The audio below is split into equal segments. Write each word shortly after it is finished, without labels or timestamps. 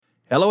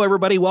Hello,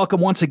 everybody. Welcome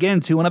once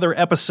again to another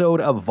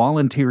episode of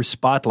Volunteer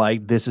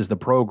Spotlight. This is the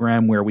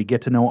program where we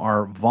get to know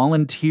our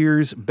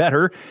volunteers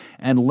better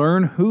and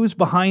learn who's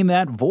behind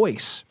that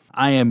voice.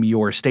 I am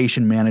your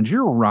station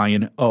manager,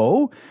 Ryan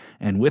O.,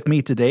 and with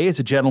me today is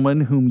a gentleman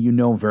whom you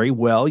know very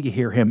well. You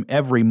hear him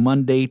every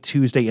Monday,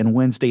 Tuesday, and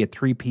Wednesday at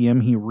 3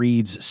 p.m. He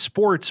reads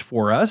sports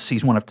for us.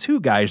 He's one of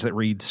two guys that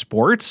read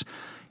sports.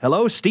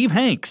 Hello, Steve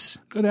Hanks.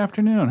 Good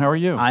afternoon. How are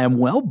you? I am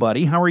well,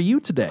 buddy. How are you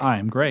today? I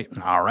am great.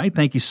 All right.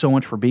 Thank you so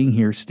much for being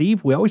here,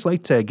 Steve. We always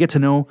like to get to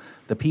know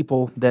the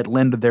people that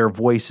lend their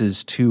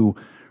voices to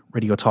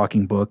Radio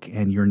Talking Book,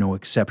 and you're no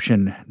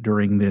exception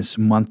during this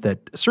month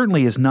that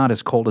certainly is not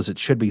as cold as it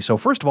should be. So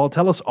first of all,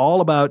 tell us all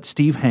about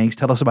Steve Hanks.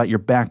 Tell us about your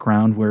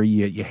background, where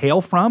you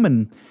hail from,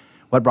 and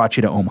what brought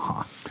you to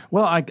Omaha.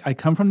 Well, I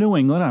come from New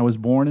England. I was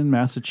born in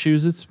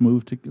Massachusetts,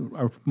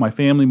 my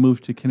family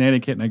moved to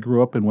Connecticut, and I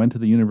grew up and went to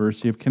the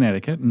University of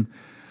Connecticut, and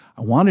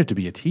I wanted to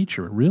be a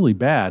teacher really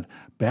bad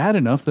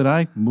enough that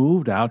I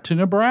moved out to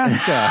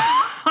Nebraska.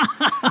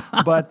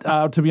 But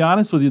to be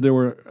honest with you, there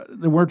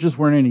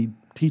weren't any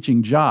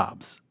teaching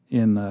jobs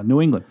in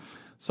New England.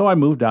 So I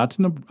moved out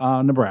to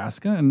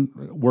Nebraska and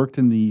worked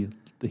in the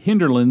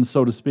hinterlands,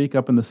 so to speak,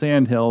 up in the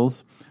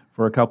Sandhills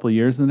for a couple of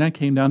years, and then I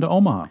came down to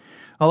Omaha.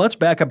 Well, let's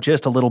back up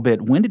just a little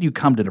bit. When did you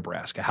come to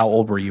Nebraska? How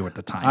old were you at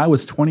the time? I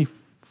was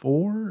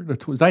 24.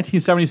 It was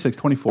 1976,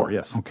 24,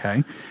 yes.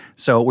 Okay.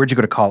 So where'd you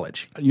go to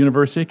college?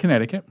 University of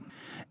Connecticut.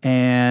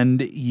 And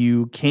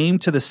you came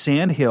to the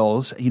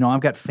Sandhills. You know,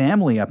 I've got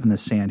family up in the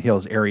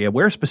Sandhills area.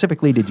 Where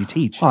specifically did you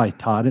teach? I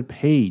taught at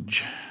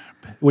Page,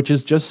 which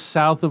is just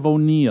south of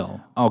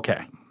O'Neill.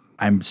 Okay.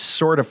 I'm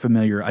sort of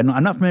familiar. I'm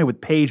not familiar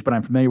with Page, but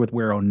I'm familiar with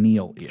where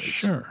O'Neill is.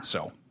 Sure.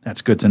 So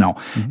that's good to know.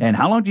 Mm-hmm. And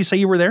how long did you say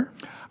you were there?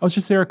 I was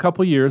just there a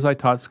couple of years. I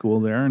taught school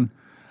there, and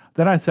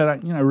then I said,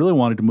 I really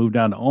wanted to move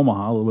down to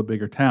Omaha, a little bit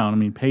bigger town. I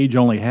mean, Page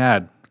there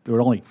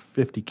were only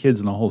 50 kids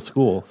in the whole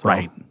school. So.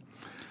 Right.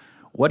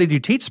 What did you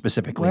teach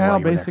specifically? Well,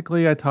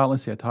 basically, I taught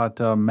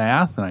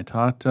math, and I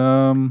taught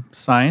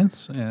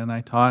science, and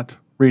I taught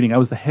reading. I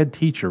was the head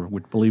teacher,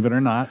 believe it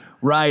or not.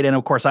 Right, and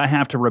of course, I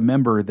have to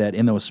remember that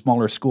in those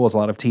smaller schools, a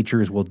lot of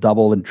teachers will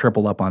double and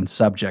triple up on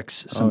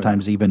subjects,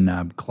 sometimes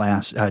even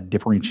class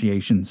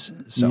differentiations.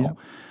 So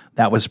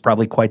that was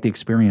probably quite the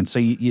experience. So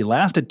you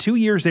lasted 2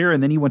 years there,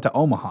 and then you went to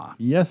Omaha.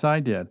 Yes, I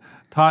did.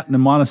 Taught in a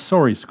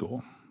Montessori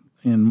school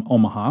in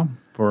Omaha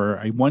for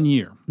 1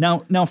 year.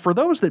 Now, for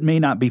those that may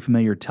not be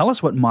familiar, tell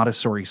us what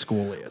Montessori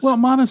school is. Well,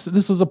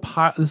 this is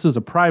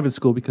a private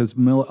school because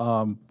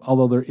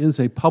although there is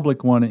a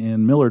public one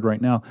in Millard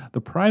right now,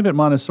 the private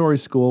Montessori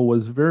school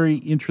was very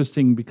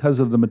interesting because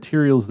of the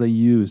materials they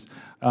used.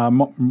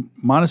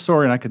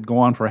 Montessori, and I could go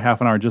on for a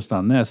half an hour just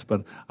on this,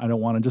 but I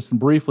don't want to. Just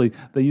briefly,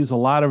 they use a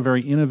lot of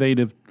very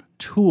innovative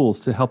tools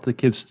to help the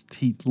kids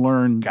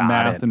learn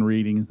math and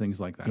reading and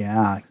things like that.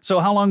 Yeah. So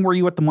how long were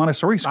you at the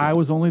Montessori school? I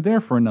was only there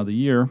for another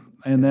year,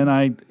 and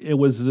then it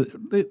was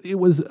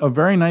a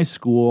very nice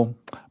school,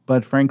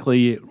 but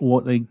frankly,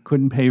 they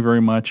couldn't pay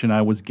very much, and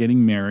I was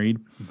getting married,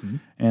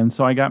 and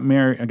so I got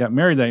married. I got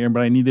married that year,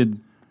 but I needed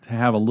to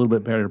have a little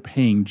bit better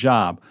paying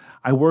job.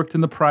 I worked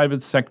in the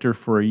private sector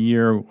for a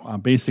year,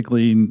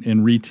 basically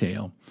in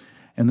retail.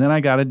 And then I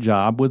got a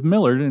job with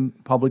Millard in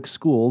public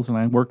schools, and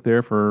I worked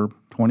there for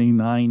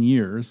 29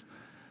 years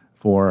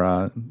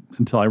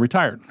until I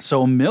retired.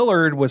 So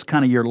Millard was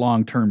kind of your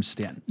long-term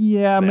stint.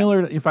 Yeah, then.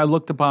 Millard, if I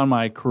looked upon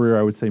my career,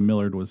 I would say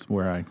Millard was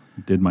where I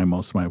did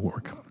most of my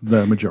work,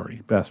 vast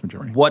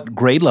majority. What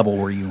grade level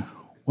were you?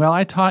 Well,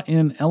 I taught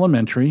in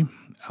elementary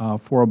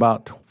for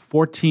about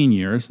 14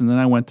 years, and then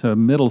I went to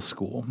middle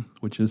school,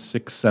 which is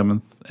 6th,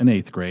 7th, and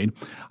 8th grade.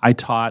 I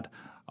taught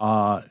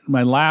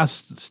my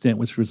last stint,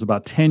 which was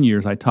about 10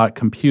 years, I taught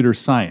computer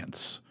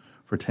science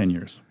for 10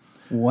 years.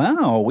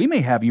 Wow, we may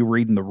have you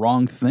reading the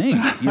wrong thing.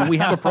 We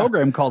have a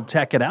program called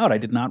Tech It Out. I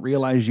did not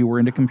realize you were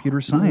into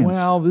computer science.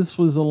 Well, this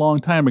was a long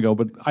time ago,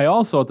 but I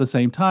also at the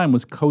same time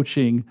was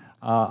coaching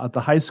at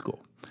the high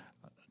school,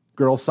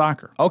 girls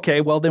soccer.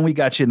 Okay, well then we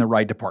got you in the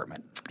right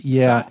department.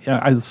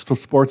 Yeah,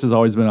 sports has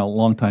always been a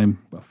long time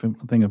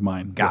thing of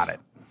mine. Got it.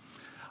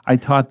 I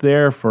taught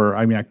there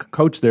I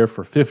coached there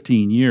for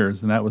 15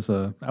 years, and I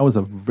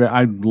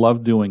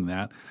loved doing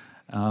that.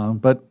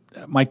 But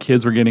my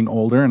kids were getting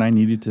older, and I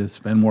needed to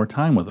spend more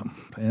time with them.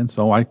 And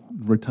so I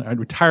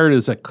retired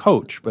as a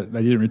coach, but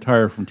I didn't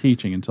retire from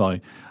teaching until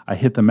I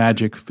hit the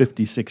magic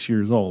 56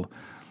 years old.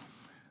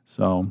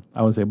 So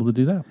I was able to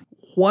do that.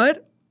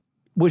 What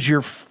was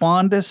your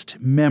fondest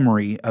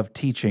memory of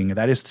teaching?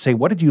 That is to say,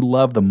 what did you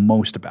love the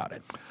most about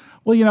it?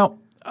 Well,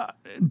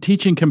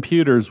 teaching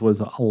computers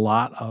was a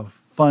lot of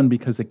fun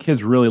because the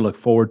kids really look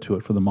forward to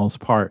it for the most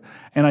part.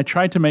 And I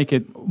tried to make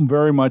it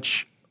very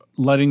much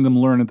letting them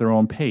learn at their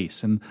own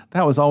pace. And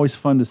that was always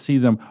fun to see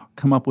them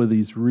come up with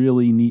these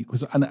really neat,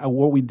 because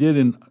what we did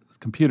in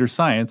computer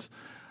science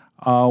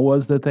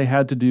was that they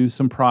had to do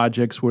some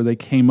projects where they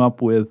came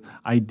up with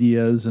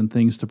ideas and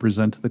things to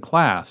present to the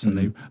class.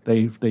 And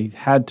they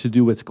had to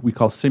do what we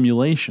call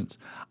simulations.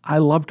 I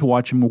love to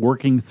watch them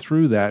working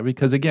through that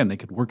because, again, they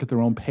could work at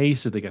their own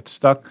pace. If they get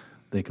stuck,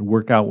 They could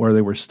work out where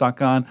they were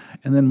stuck on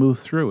and then move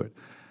through it.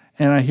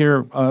 And I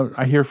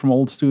hear from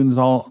old students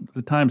all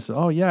the time say,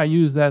 "Oh yeah, I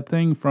used that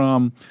thing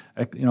from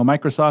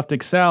Microsoft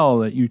Excel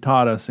that you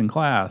taught us in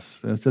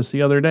class just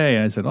the other day."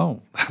 And I said,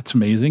 "Oh, that's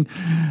amazing."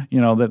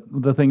 That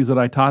the things that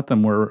I taught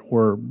them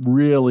were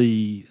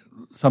really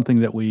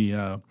something that we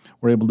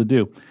were able to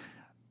do.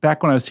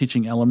 Back when I was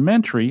teaching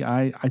elementary,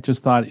 I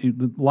just thought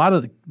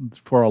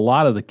for a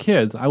lot of the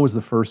kids, I was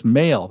the first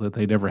male that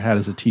they'd ever had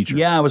as a teacher.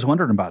 Yeah, I was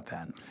wondering about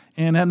that.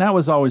 And that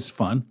was always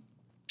fun.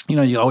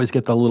 You always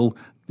get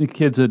the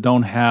kids that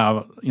don't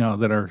have,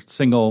 that are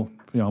single,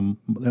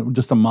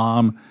 just a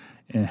mom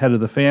and head of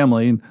the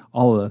family, and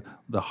all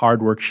the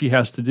hard work she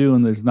has to do.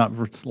 And there's not,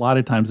 a lot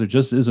of times there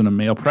just isn't a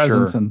male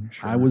presence.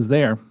 Sure. I was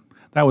there.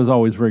 That was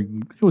always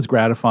it was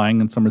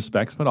gratifying in some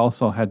respects, but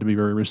also had to be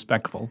very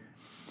respectful.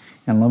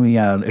 And let me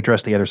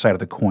address the other side of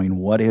the coin.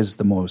 What was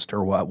the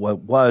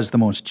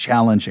most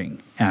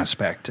challenging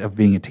aspect of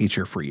being a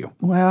teacher for you?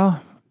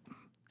 Well,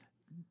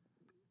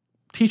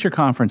 teacher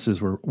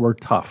conferences were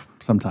tough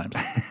sometimes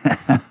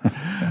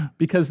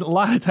because a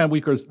lot of time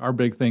our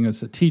big thing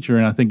as a teacher,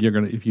 and I think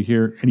if you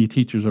hear any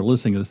teachers are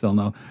listening to this, they'll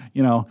know,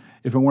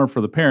 if it weren't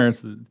for the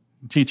parents,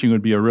 teaching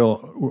would be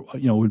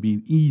would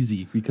be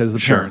easy because the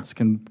parents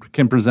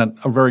can present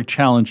a very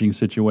challenging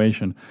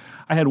situation.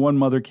 I had one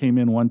mother came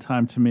in one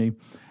time to me,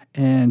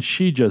 and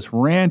she just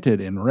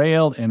ranted and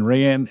railed and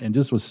ran and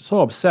just was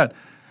so upset.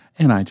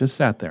 And I just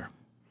sat there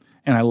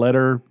and I let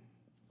her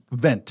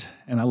vent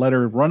and I let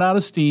her run out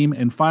of steam.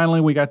 And finally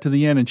we got to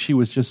the end and she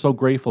was just so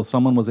grateful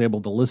someone was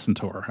able to listen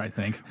to her, I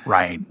think.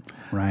 Right.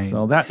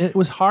 So it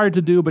was hard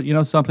to do, but it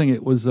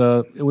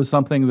was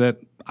something that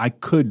I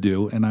could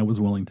do and I was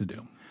willing to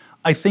do.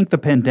 I think the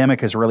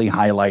pandemic has really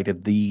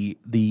highlighted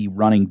the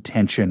running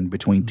tension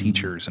between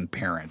teachers and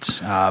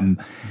parents, and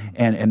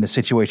the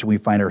situation we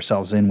find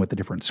ourselves in with the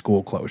different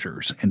school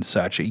closures and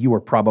such. You were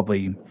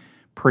probably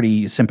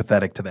pretty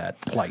sympathetic to that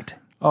plight.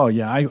 Oh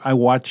yeah, I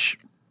watch.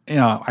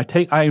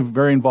 I'm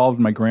very involved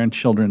in my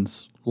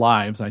grandchildren's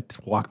lives. I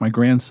walk my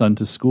grandson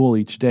to school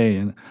each day,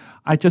 and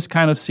I just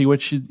kind of see what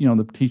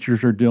the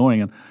teachers are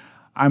doing, and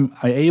I'm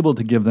able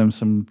to give them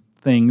some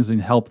things and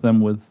help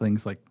them with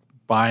things like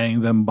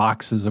buying them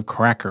boxes of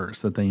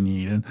crackers that they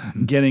need and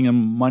getting them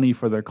money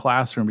for their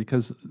classroom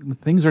because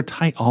things are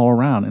tight all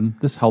around, and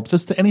this helps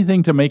just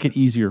anything to make it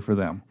easier for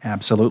them.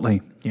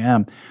 Absolutely. Yeah.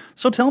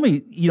 So tell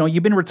me,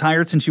 you've been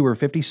retired since you were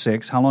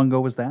 56. How long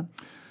ago was that?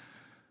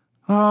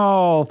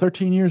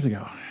 13 years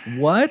ago.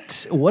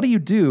 What do you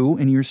do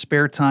in your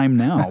spare time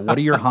now? What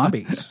are your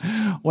hobbies?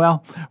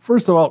 Well,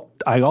 first of all,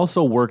 I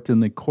also worked in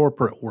the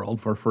corporate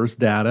world for First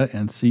Data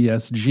and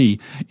CSG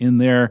in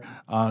their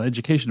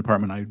education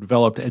department. I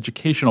developed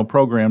educational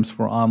programs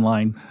for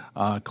online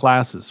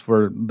classes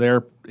for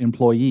their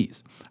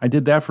employees. I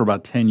did that for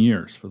about 10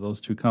 years for those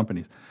two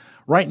companies.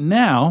 Right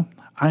now,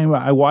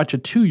 I watch a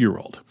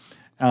 2-year-old.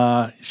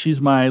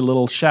 She's my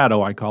little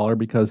shadow, I call her,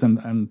 because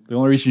and the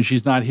only reason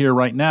she's not here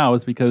right now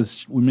is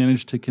because we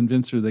managed to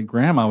convince her that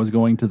Grandma was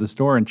going to the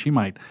store and she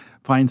might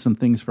find some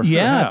things for her.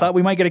 Yeah, I thought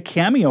we might get a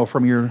cameo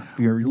from your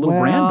little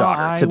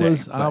granddaughter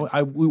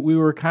today. We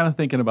were kind of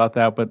thinking about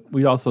that, but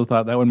we also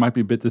thought that one might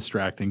be a bit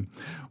distracting.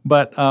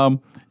 But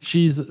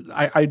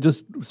I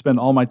just spend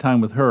all my time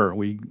with her.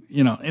 And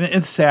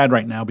it's sad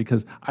right now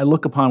because I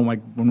look upon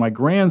when my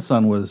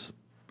grandson was,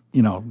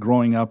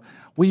 growing up.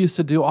 We used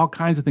to do all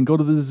kinds of things, go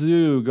to the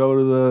zoo, go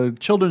to the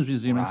children's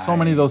museum, and so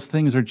many of those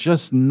things are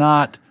just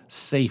not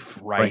safe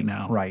right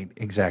now. Right,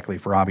 exactly,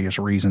 for obvious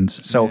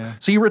reasons. So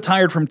you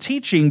retired from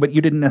teaching, but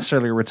you didn't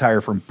necessarily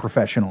retire from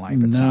professional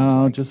life, it sounds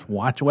like. Just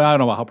watch. Well, I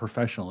don't know how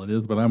professional it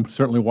is, but I'm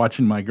certainly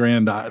watching my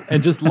granddaughter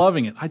and just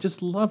loving it. I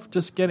just love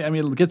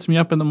it gets me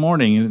up in the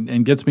morning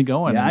and gets me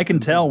going. Yeah, I can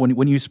tell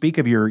when you speak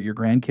of your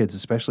grandkids,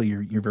 especially,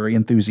 you're very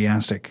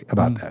enthusiastic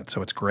about that,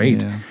 so it's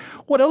great. Yeah.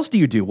 What else do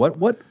you do?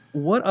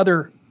 What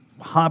other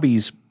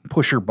hobbies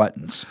push your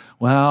buttons?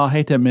 Well, I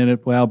hate to admit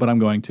it, but I'm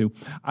going to.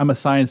 I'm a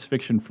science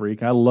fiction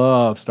freak. I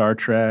love Star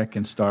Trek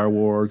and Star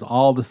Wars,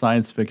 all the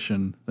science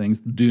fiction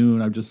things.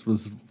 Dune, I just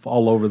was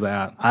all over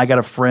that. I got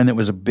a friend that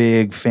was a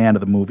big fan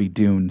of the movie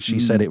Dune. She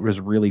said it was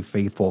really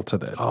faithful to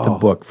the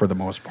book for the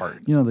most part.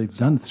 They've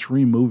done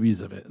 3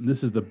 movies of it, and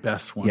this is the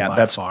best one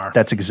by far.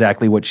 That's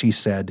exactly what she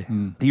said.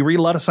 Do you read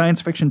a lot of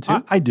science fiction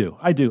too? I do.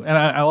 And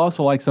I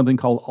also like something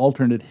called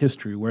alternate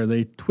history, where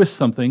they twist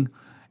something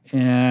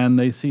and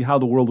they see how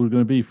the world was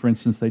going to be. For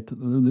instance,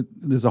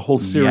 there's a whole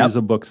series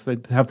of books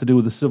that have to do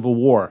with the Civil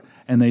War,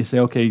 and they say,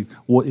 okay,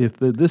 well, if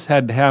this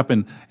had to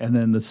happen, and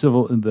then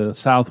the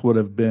South would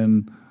have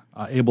been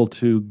able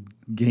to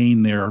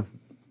gain their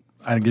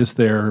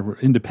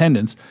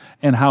independence,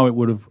 and how it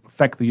would have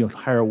affected the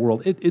entire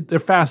world. They're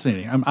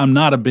fascinating. I'm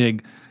not a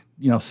big,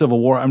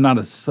 Civil War. I'm not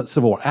a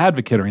Civil War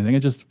advocate or anything. I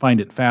just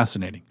find it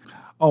fascinating.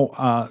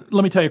 Let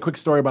me tell you a quick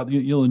story about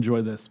you'll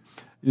enjoy this.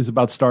 Is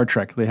about Star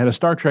Trek. They had a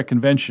Star Trek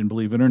convention,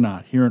 believe it or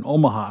not, here in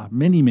Omaha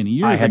many, many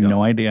years ago. I had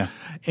no idea.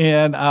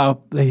 And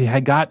they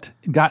had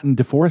gotten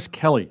DeForest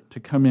Kelley to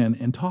come in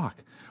and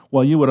talk.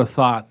 Well, you would have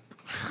thought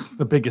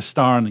the biggest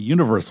star in the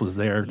universe was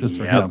there just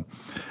for him.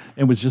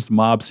 It was just a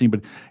mob scene,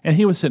 and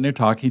he was sitting there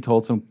talking. He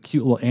told some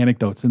cute little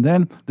anecdotes, and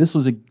then this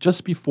was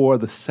just before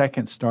the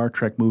second Star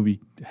Trek movie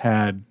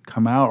had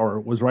come out, or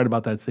was right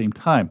about that same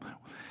time,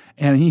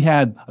 and he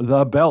had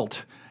the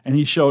belt. And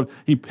he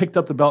picked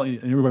up the belt, and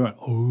everybody went,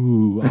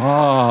 "Ooh,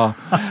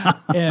 ah!"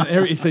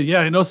 And he said,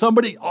 "Yeah,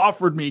 somebody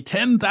offered me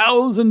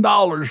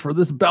 $10,000 for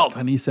this belt,"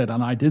 and he said,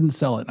 "And I didn't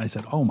sell it." And I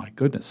said, "Oh my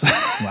goodness!"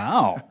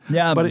 Wow,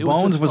 yeah. But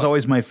Bones was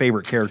always my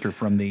favorite character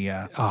from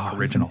the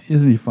original.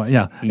 Isn't he fun?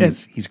 Yeah,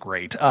 he's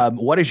great.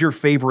 What is your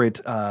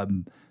favorite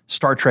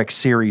Star Trek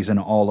series in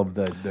all of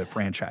the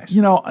franchise?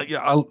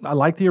 I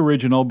like the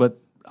original, but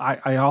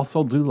I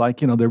also do like,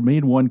 they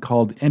made one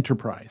called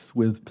Enterprise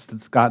with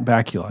Scott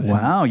Bakula.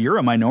 Wow, you're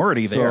a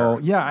minority there.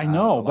 Yeah, I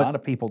know. A lot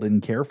of people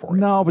didn't care for it.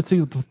 No, but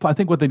see, I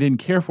think what they didn't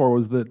care for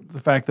was the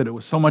fact that it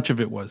was so much of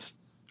it was,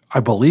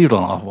 I believed an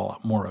awful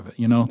lot more of it,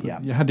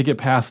 Yeah. You had to get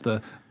past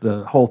the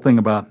whole thing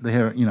about,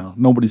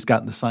 nobody's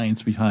got the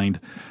science behind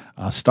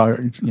star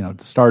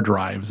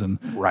drives and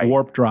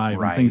warp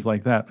drive and things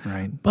like that.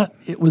 Right. But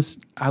it was,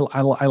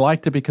 I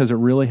liked it because it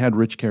really had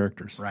rich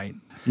characters. Right.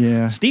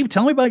 Yeah. Steve,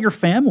 tell me about your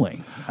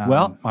family.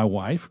 Well, my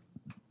wife,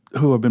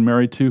 who I've been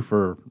married to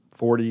for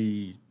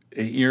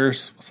 48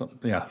 years.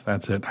 Yeah,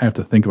 that's it. I have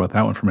to think about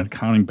that one for a minute,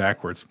 counting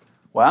backwards.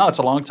 Wow, it's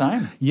a long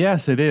time.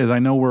 Yes, it is. I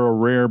know we're a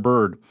rare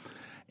bird.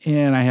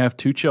 And I have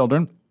 2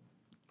 children.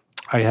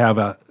 I have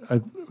a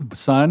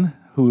son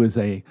who is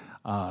he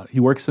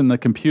works in the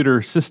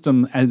computer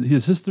system, and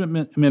he's a system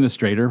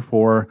administrator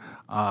for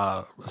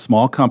a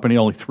small company,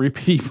 only 3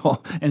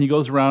 people, and he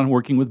goes around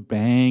working with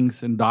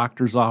banks and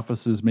doctors'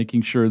 offices,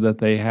 making sure that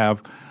they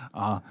have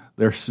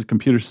their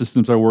computer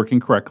systems are working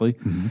correctly.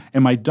 Mm-hmm.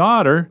 And my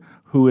daughter,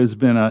 who's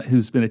been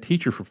a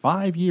teacher for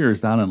 5 years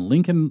down in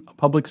Lincoln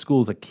Public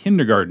Schools, a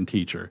kindergarten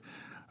teacher.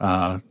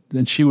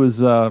 And she's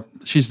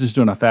just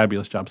doing a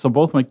fabulous job. So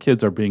both my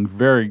kids are being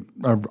very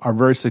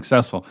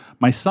successful.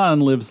 My son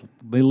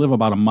they live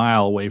about a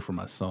mile away from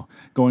us. So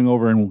going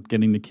over and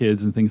getting the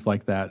kids and things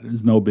like that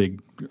is no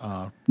big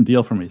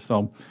deal for me.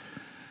 So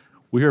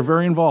we are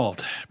very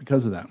involved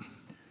because of that.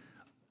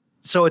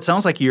 So it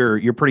sounds like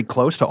you're pretty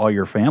close to all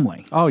your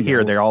family. Oh, yeah.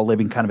 Here, they're all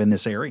living kind of in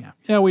this area.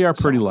 Yeah, we are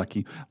pretty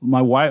lucky.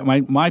 My wife,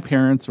 my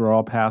parents are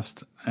all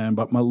passed,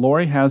 but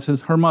Lori has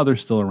her mother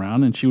still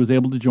around, and she was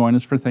able to join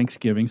us for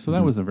Thanksgiving. So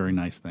that was a very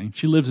nice thing.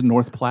 She lives in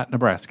North Platte,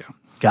 Nebraska.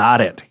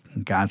 Got it.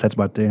 That's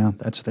about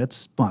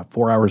that's about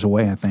 4 hours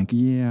away, I think.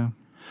 Yeah.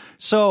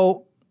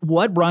 So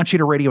what brought you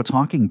to Radio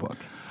Talking Book?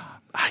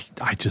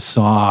 I just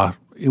saw.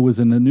 It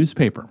was in the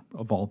newspaper,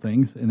 of all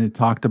things, and it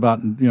talked about,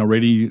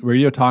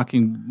 Radio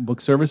Talking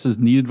Book Services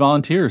needed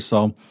volunteers.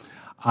 So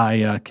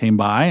I came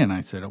by and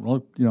I said,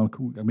 well,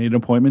 I made an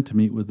appointment to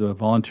meet with the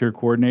volunteer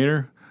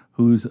coordinator,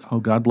 who's,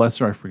 God bless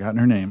her, I've forgotten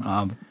her name.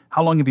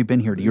 How long have you been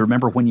here? Do you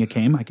remember when you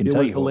came? I can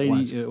tell you who it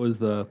was. It was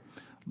the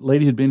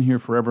lady who'd been here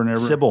forever and ever.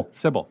 Sybil,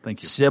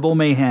 thank you. Sybil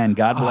Mahan,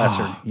 God bless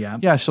her. Yeah.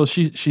 Yeah, so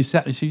she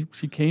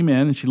came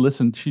in and she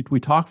listened. We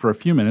talked for a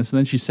few minutes, and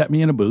then she set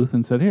me in a booth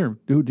and said, "Here,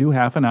 do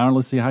half an hour.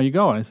 Let's see how you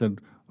go." And I said,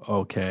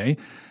 "Okay."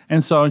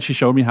 And she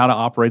showed me how to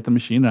operate the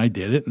machine, and I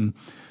did it. And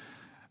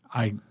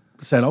I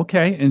said,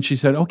 "Okay." And she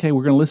said, "Okay,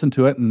 we're going to listen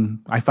to it."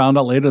 And I found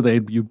out later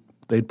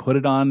they'd put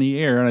it on the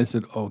air, and I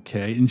said,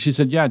 "Okay." And she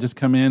said, "Yeah, just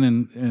come in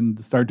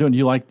and start doing. Do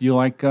you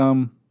like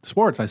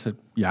sports?" I said,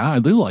 "Yeah, I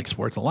do like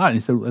sports a lot." And he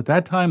said, "At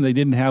that time, they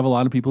didn't have a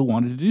lot of people who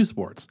wanted to do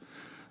sports."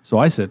 So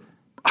I said,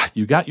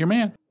 "You got your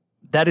man."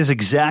 That is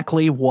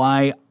exactly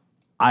why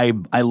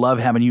I love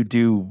having you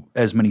do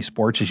as many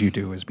sports as you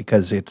do, is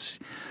because it's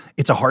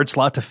a hard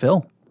slot to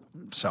fill.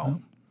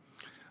 So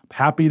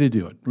happy to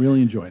do it.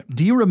 Really enjoy it.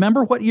 Do you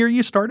remember what year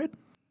you started?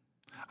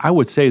 I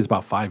would say it's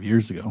about 5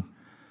 years ago.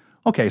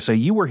 Okay, so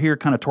you were here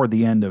kind of toward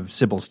the end of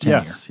Sybil's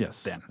tenure.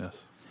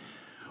 Yes.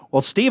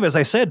 Well, Steve, as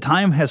I said,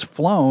 time has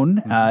flown.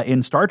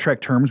 In Star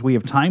Trek terms, we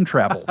have time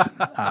traveled.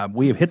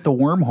 We have hit the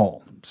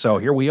wormhole. So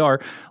here we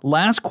are.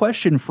 Last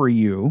question for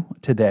you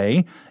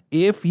today.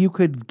 If you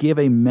could give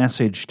a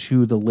message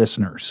to the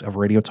listeners of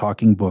Radio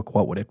Talking Book,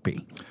 what would it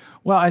be?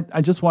 Well,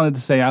 I just wanted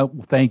to say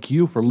thank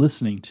you for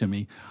listening to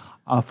me.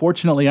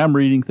 Fortunately, I'm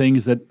reading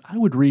things that I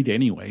would read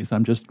anyways.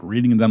 I'm just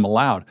reading them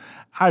aloud.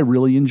 I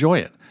really enjoy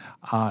it.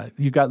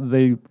 You got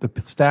the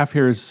staff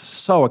here is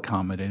so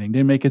accommodating.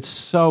 They make it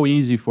so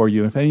easy for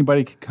you. If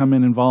anybody could come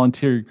in and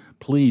volunteer,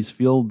 please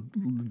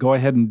go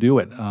ahead and do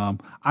it.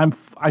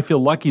 I feel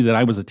lucky that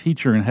I was a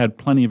teacher and had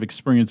plenty of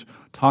experience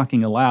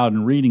talking aloud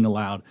and reading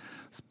aloud.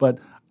 But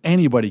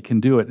anybody can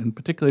do it, and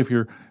particularly if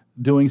you're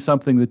doing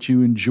something that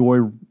you enjoy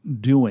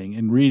doing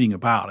and reading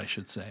about, I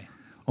should say.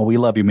 Well, we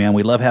love you, man.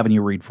 We love having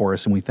you read for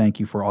us, and we thank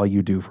you for all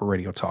you do for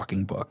Radio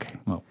Talking Book.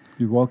 Well,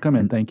 you're welcome,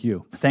 and thank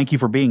you. Thank you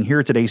for being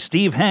here today.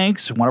 Steve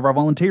Hanks, one of our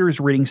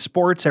volunteers, reading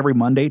sports every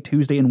Monday,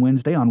 Tuesday, and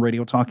Wednesday on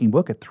Radio Talking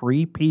Book at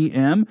 3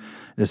 p.m.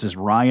 This is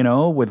Ryan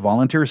O. with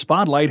Volunteer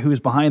Spotlight, who's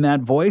behind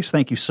that voice.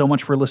 Thank you so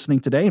much for listening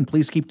today, and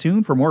please keep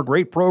tuned for more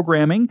great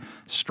programming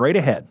straight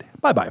ahead.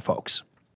 Bye-bye, folks.